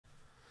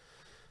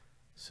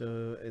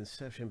So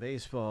Inception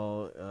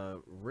Baseball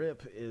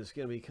RIP is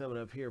going to be coming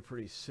up here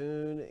pretty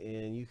soon,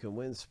 and you can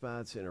win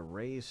spots in a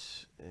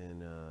race.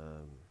 And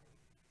I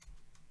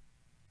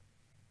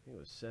think it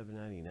was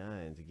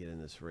 $7.99 to get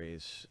in this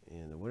race,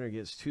 and the winner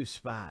gets 2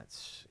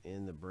 spots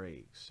in the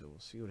break. So we'll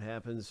see what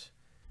happens.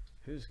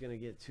 Who's going to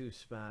get 2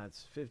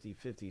 spots?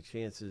 50-50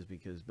 chances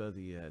because both of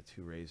you had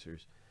 2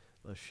 racers.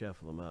 Let's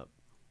shuffle them up.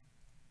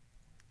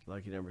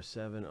 Lucky number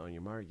 7 on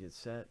your mark. Get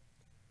set.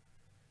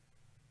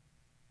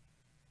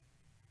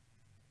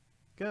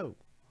 Go.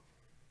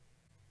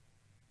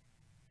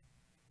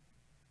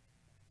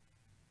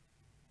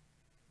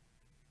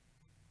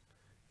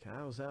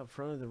 Kyle's out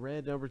front of the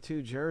red number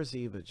 2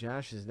 jersey, but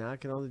Josh is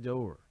knocking on the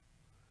door.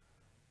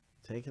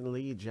 Taking the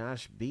lead,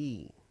 Josh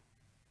B.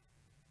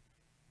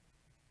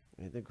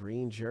 In the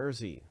green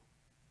jersey.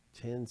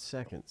 10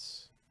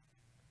 seconds.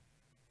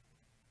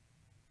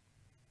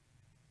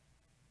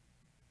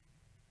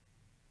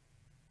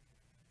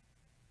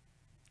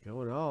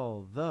 Going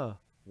all the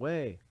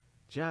way,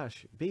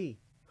 Josh B.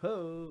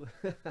 Ho!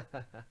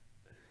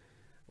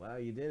 Wow,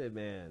 you did it,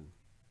 man.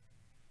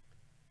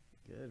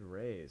 Good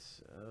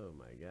race. Oh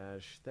my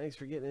gosh. Thanks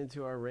for getting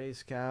into our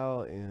race,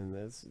 Kyle. And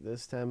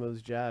this time it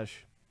was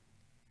Josh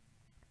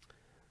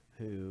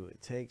who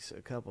takes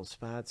a couple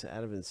spots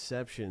out of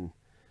Inception.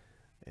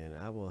 And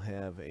I will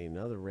have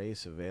another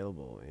race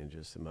available in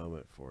just a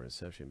moment for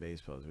Inception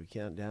Baseball as we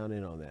count down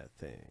in on that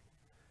thing.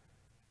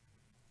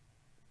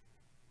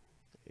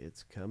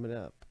 It's coming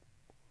up.